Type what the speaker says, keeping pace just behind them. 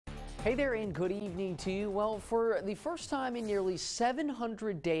Hey there and good evening to you. Well, for the first time in nearly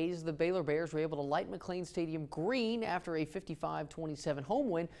 700 days, the Baylor Bears were able to light McLean Stadium green after a 55-27 home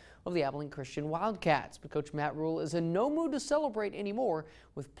win of the Abilene Christian Wildcats. But Coach Rhule is in no mood to celebrate anymore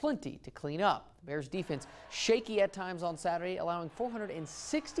with plenty to clean up. The Bears defense shaky at times on Saturday, allowing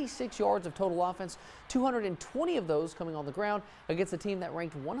 466 yards of total offense, 220 of those coming on the ground against a team that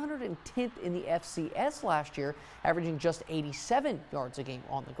ranked 110th in the FCS last year, averaging just 87 yards a game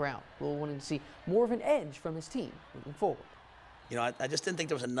on the ground. Rhule wanting to see more of an edge from his team moving forward. You know, I just didn't think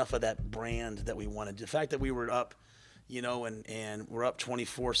there was enough of that brand that we wanted. The fact that we were up, you know, and we're up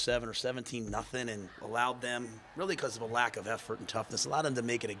 24-7 or 17-0 and allowed them, really because of a lack of effort and toughness, allowed them to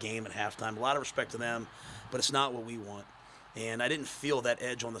make it a game at halftime. A lot of respect to them, but it's not what we want. And I didn't feel that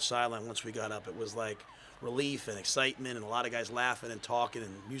edge on the sideline once we got up. It was like relief and excitement and a lot of guys laughing and talking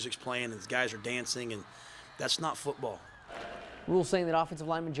and music's playing and guys are dancing, and that's not football. Rhule saying that offensive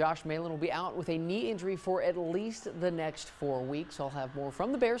lineman Josh Malin will be out with a knee injury for at least the next 4 weeks. I'll have more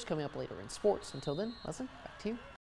from the Bears coming up later in sports. Until then, Leslie, back to you.